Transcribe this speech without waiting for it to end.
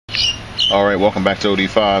All right, welcome back to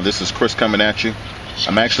OD5. This is Chris coming at you.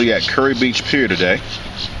 I'm actually at Curry Beach Pier today.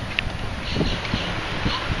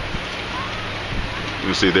 You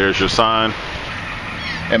can see there's your sign.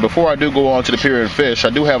 And before I do go on to the pier and fish, I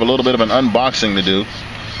do have a little bit of an unboxing to do.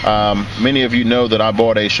 Many of you know that I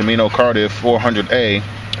bought a Shimano Cardiff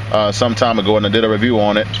 400A some time ago, and I did a review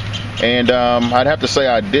on it. And I'd have to say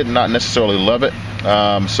I did not necessarily love it.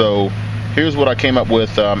 So here's what I came up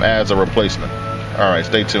with as a replacement. All right,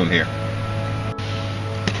 stay tuned here.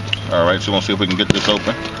 All right, so we'll see if we can get this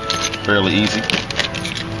open. Fairly easy.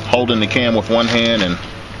 Holding the can with one hand and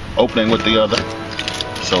opening with the other.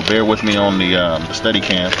 So bear with me on the steady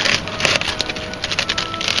cam.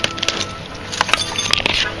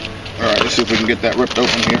 All right, let's see if we can get that ripped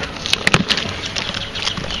open here.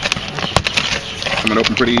 Coming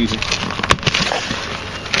open pretty easy.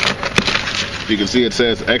 You can see it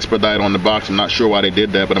says expedite on the box. I'm not sure why they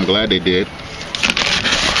did that, but I'm glad they did.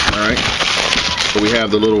 All right. So we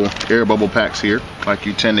have the little air bubble packs here, like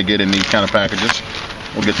you tend to get in these kind of packages.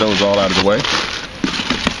 We'll get those all out of the way.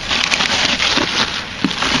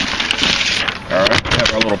 All right, we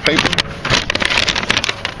have our little paper.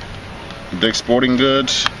 Dick's Sporting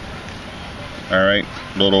Goods. All right,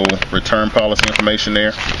 little return policy information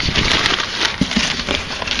there.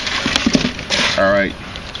 All right,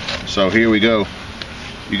 so here we go.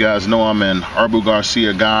 You guys know I'm an Reivew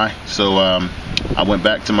Garcia guy, so I went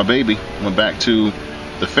back to my baby, went back to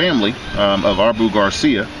the family of Reivew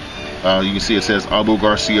Garcia. You can see it says Reivew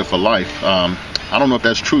Garcia for life. I don't know if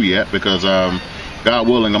that's true yet, because God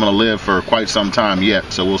willing, I'm going to live for quite some time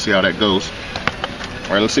yet, so we'll see how that goes.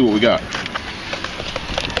 All right, let's see what we got.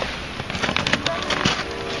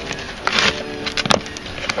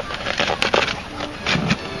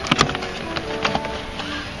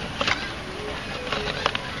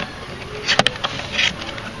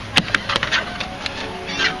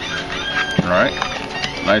 Alright,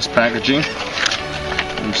 nice packaging. You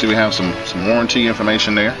can see we have some warranty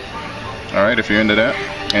information there. Alright, if you're into that.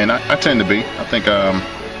 And I tend to be. I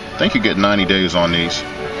think you get 90 days on these.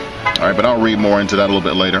 Alright, but I'll read more into that a little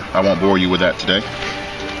bit later. I won't bore you with that today.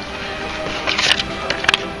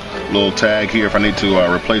 Little tag here if I need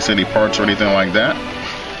to replace any parts or anything like that.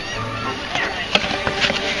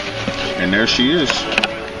 And there she is.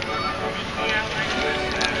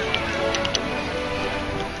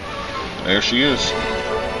 There she is.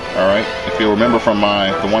 All right, if you remember from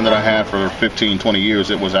the one that I had for 15-20 years,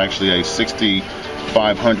 it was actually a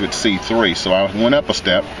 6500 C3, so I went up a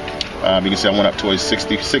step. You can see I went up to a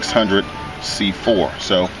 6600 C4,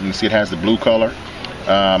 so you can see it has the blue color.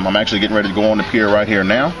 I'm actually getting ready to go on the pier right here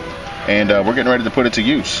now, and we're getting ready to put it to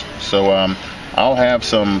use. So I'll have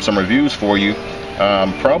some reviews for you,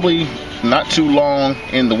 probably not too long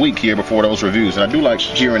in the week here before those reviews. And I do like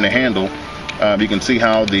hearing the handle. You can see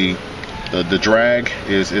how the drag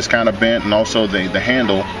is kind of bent, and also the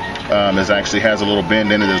handle actually has a little bend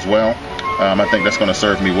in it as well. I think that's going to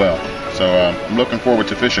serve me well. So I'm looking forward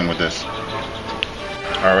to fishing with this.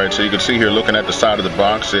 All right, so you can see here, looking at the side of the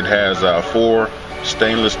box, it has 4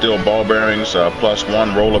 stainless steel ball bearings plus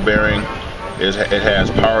 1 roller bearing. It has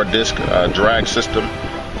power disc drag system.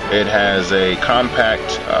 It has a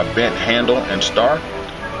compact bent handle and star.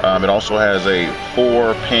 It also has a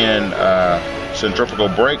 4-pin centrifugal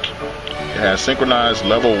brake. It has synchronized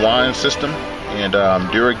level wind system and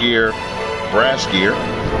Duragear brass gear,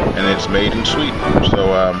 and it's made in Sweden.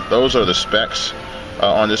 So those are the specs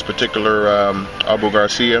on this particular Reivew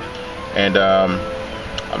Garcia, and I'm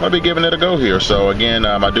going to be giving it a go here. So again,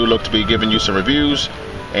 I do look to be giving you some reviews,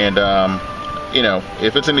 and you know,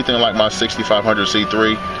 if it's anything like my 6500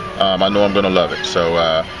 C3, I know I'm going to love it.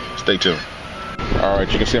 So stay tuned.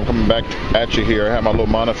 Alright, you can see I'm coming back at you here. I have my little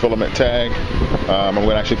monofilament tag. I'm going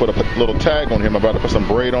to actually put a little tag on here. I'm about to put some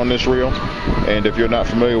braid on this reel. And if you're not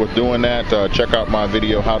familiar with doing that, check out my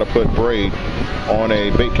video, how to put braid on a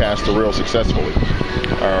bait caster reel successfully.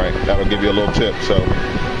 Alright, that'll give you a little tip. So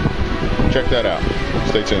check that out.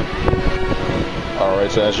 Stay tuned.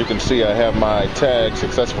 Alright, so as you can see, I have my tag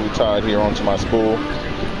successfully tied here onto my spool.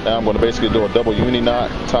 Now I'm going to basically do a double uni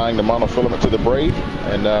knot, tying the monofilament to the braid,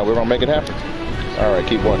 and we're going to make it happen. Alright,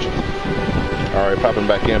 keep watching. Alright, popping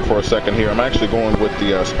back in for a second here. I'm actually going with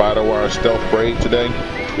the Spider Wire Stealth Braid today.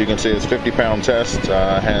 You can see it's 50-pound test,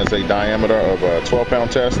 has a diameter of a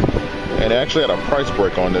 12-pound test, and it actually had a price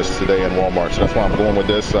break on this today in Walmart, so that's why I'm going with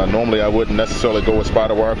this. Normally I wouldn't necessarily go with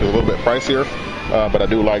Spider Wire because it's a little bit pricier, but I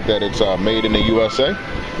do like that it's made in the USA,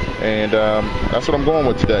 and that's what I'm going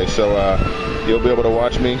with today. So you'll be able to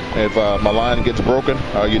watch me. If my line gets broken,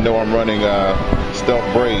 you know I'm running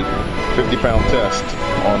Stealth Braid 50-pound test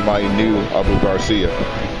on my new Reivew Garcia.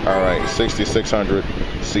 All right, 6600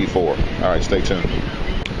 C4. All right, stay tuned.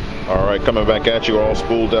 All right, coming back at you, all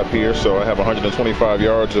spooled up here. So I have 125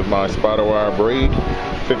 yards of my spider wire braid,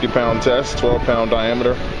 50-pound test, 12-pound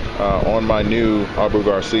diameter on my new Reivew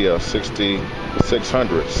Garcia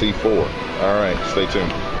 6600 C4. All right, stay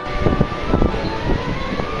tuned.